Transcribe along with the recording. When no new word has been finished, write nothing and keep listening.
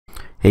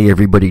Hey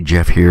everybody,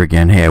 Jeff here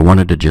again. Hey, I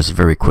wanted to just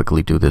very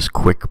quickly do this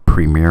quick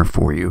premiere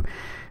for you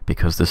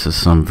because this is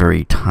some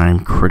very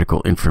time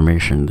critical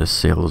information. This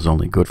sale is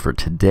only good for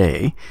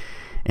today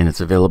and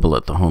it's available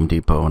at the Home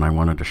Depot, and I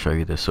wanted to show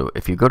you this. So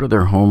if you go to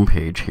their home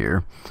page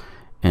here,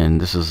 and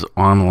this is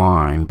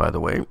online by the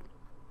way,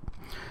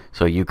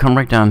 so you come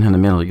right down in the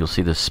middle, you'll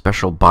see this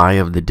special buy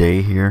of the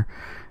day here,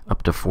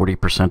 up to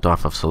 40%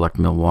 off of select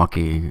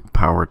Milwaukee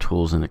power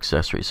tools and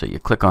accessories. So you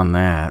click on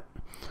that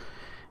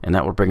and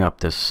that will bring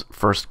up this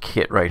first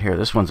kit right here.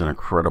 This one's an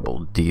incredible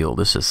deal.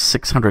 This is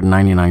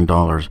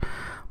 $699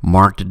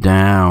 marked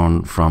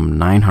down from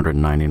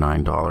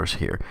 $999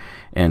 here.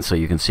 And so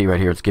you can see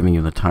right here, it's giving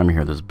you the timer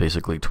here. There's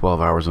basically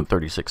 12 hours and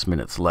 36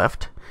 minutes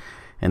left.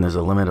 And there's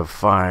a limit of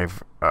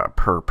 5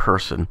 per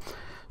person.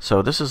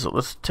 So this is,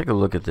 let's take a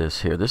look at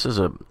this here. This is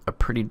a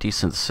pretty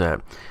decent set.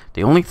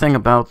 The only thing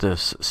about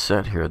this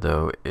set here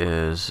though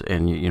is,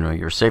 and you know,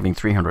 you're saving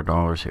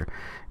 $300 here.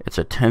 It's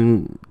a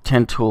 10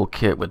 tool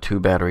kit with 2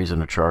 batteries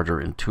and a charger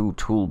and 2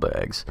 tool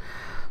bags.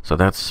 So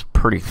that's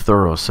pretty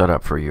thorough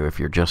setup for you if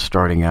you're just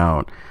starting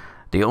out.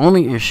 The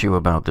only issue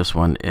about this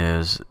one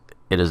is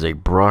it is a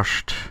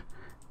brushed,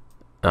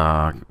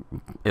 at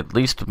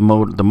least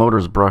the motor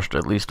is brushed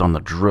at least on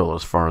the drill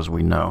as far as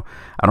we know.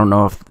 I don't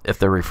know if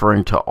they're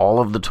referring to all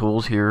of the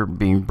tools here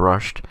being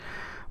brushed,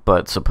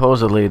 but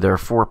supposedly their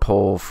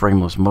 4-pole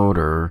frameless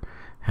motor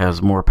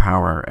has more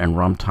power and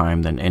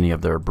runtime than any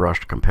of their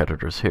brushed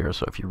competitors here.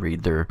 So if you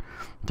read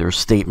their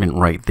statement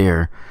right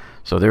there,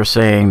 so they're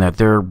saying that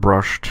their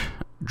brushed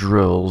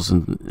drills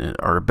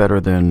are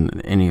better than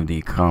any of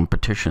the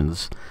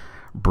competition's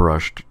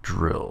brushed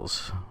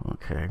drills.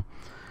 Okay,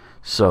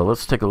 so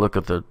let's take a look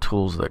at the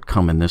tools that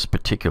come in this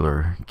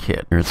particular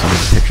kit. Here are some of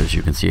the pictures.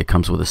 You can see it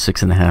comes with a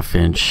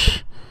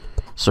 6.5-inch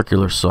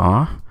circular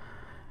saw.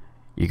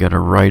 You got a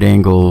right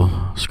angle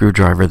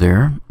screwdriver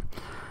there.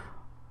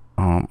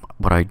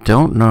 But I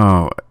don't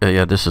know,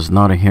 yeah, this is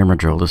not a hammer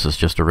drill, this is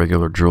just a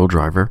regular drill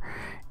driver,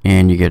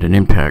 and you get an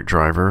impact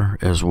driver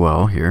as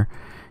well here.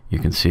 You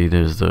can see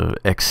there's the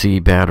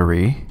XC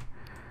battery,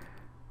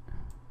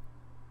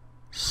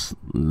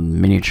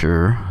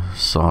 miniature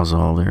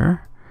sawzall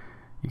there.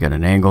 You got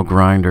an angle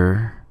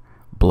grinder,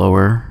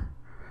 blower,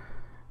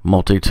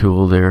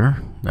 multi-tool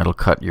there, that'll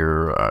cut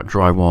your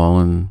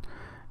drywall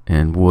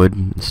and wood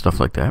and stuff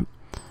like that.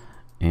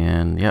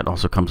 And yeah, it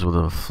also comes with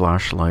a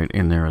flashlight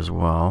in there as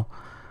well.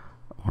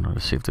 I wanted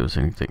to see if there was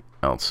anything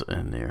else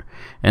in there.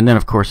 And then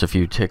of course if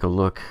you take a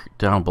look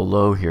down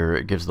below here,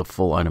 it gives the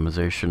full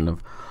itemization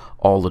of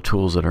all the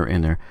tools that are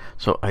in there.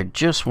 So I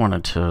just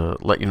wanted to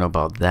let you know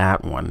about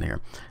that one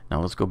there.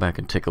 Now let's go back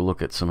and take a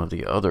look at some of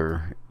the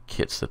other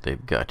kits that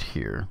they've got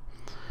here.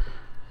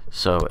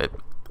 So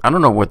I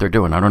don't know what they're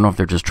doing. I don't know if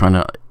they're just trying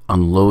to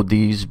unload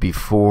these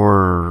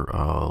before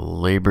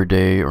Labor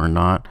Day or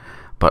not.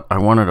 But I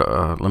wanted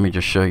to, let me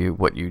just show you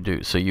what you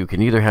do. So you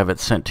can either have it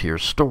sent to your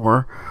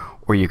store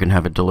or you can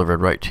have it delivered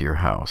right to your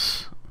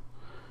house.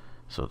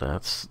 So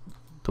that's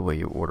the way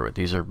you order it.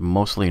 These are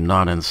mostly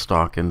not in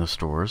stock in the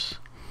stores.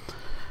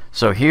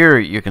 So here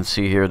you can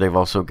see here they've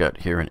also got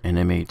here an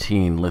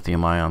M18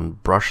 lithium-ion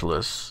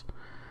brushless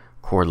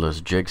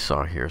cordless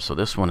jigsaw here. So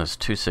this one is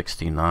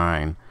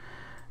 $269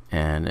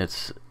 and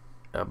it's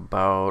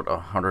about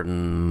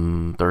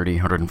 $130,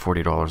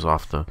 $140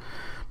 off the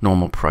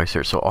normal price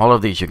here. So all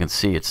of these, you can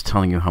see it's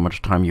telling you how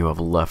much time you have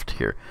left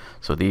here.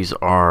 So these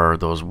are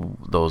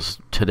those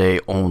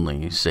today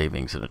only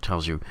savings, and it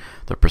tells you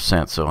the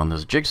percent. So on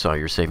this jigsaw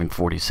you're saving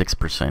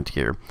 46%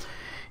 here.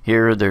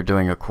 Here they're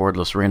doing a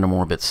cordless random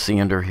orbit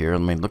sander here. I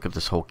mean, look at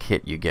this whole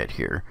kit you get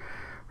here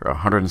for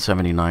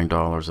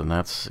 $179, and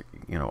that's,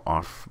 you know,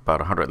 off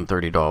about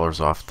 $130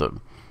 off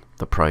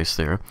the price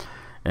there.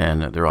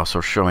 And they're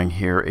also showing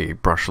here a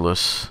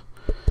brushless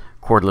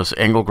cordless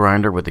angle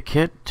grinder with the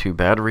kit, 2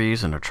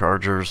 batteries and a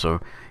charger.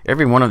 So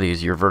every one of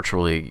these you're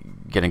virtually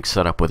getting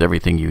set up with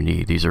everything you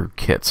need. These are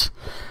kits.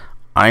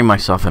 I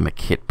myself am a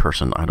kit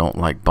person. I don't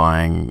like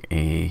buying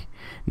a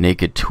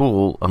naked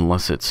tool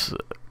unless it's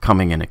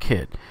coming in a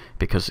kit,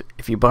 because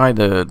if you buy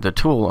the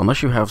tool,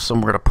 unless you have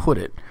somewhere to put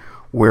it,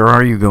 where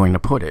are you going to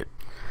put it?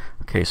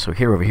 Okay, so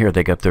here over here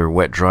they got their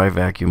wet dry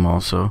vacuum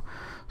also.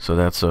 So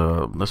that's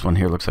this one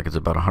here looks like it's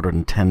about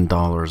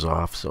 $110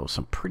 off, so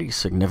some pretty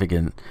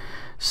significant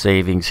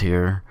savings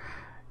here.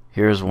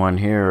 Here's one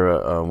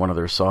here, one of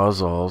their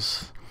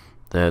sawzalls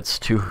that's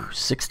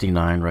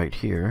 $269 right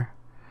here,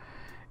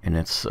 and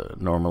it's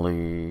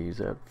normally, is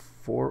that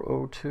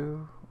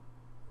 $402?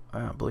 I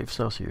believe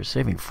so. So you're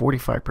saving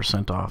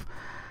 45% off.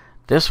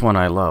 This one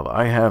I love.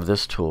 I have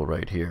this tool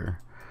right here.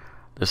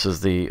 This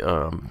is the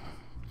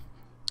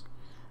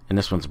and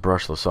this one's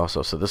brushless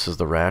also. So this is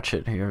the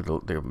ratchet here,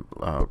 the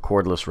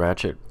cordless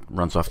ratchet,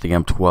 runs off the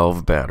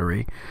M12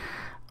 battery.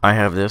 I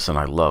have this and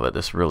I love it.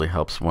 This really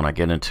helps when I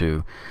get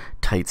into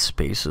tight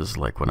spaces,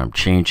 like when I'm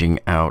changing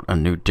out a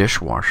new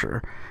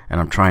dishwasher and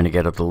I'm trying to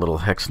get at the little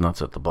hex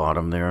nuts at the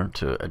bottom there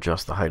to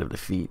adjust the height of the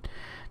feet.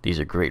 These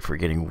are great for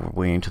getting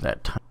way into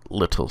that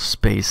little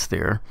space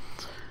there.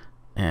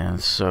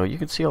 And so you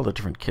can see all the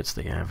different kits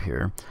they have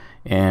here.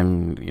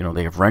 And you know,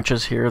 they have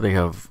wrenches here, they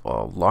have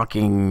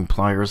locking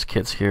pliers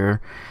kits here.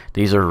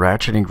 These are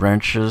ratcheting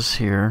wrenches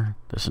here,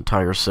 this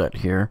entire set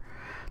here.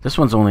 This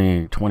one's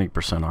only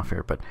 20% off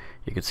here, but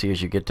you can see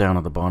as you get down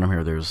at the bottom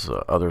here, there's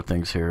other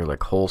things here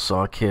like hole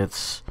saw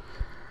kits,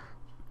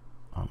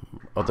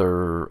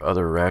 other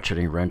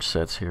ratcheting wrench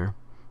sets here,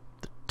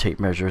 the tape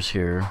measures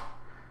here.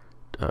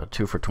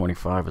 2 for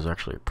 $25 is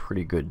actually a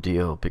pretty good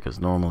deal, because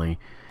normally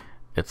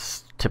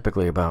it's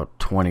typically about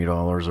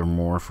 $20 or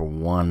more for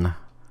one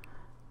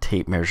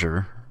tape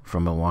measure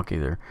from Milwaukee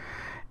there.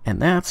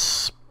 And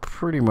that's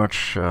pretty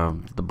much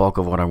the bulk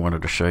of what I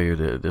wanted to show you.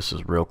 This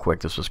is real quick.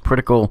 This was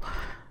critical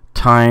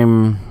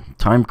time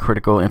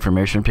critical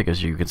information,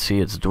 because you can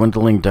see it's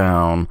dwindling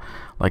down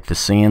like the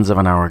sands of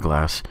an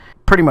hourglass.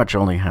 Pretty much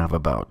only have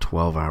about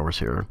 12 hours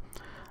here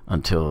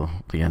until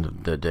the end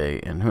of the day,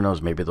 and who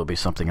knows, maybe there'll be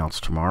something else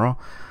tomorrow.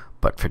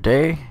 But for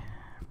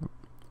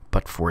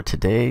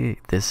today,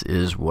 this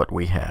is what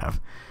we have.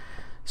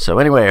 So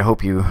anyway, I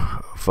hope you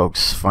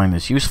folks find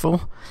this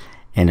useful,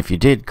 and if you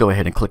did, go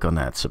ahead and click on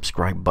that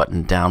subscribe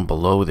button down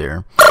below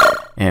there.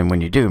 And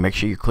when you do, make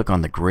sure you click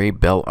on the gray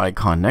bell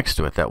icon next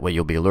to it. That way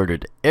you'll be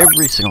alerted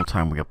every single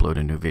time we upload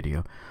a new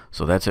video.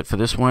 So that's it for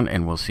this one,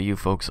 and we'll see you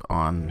folks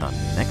on the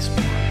next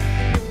one.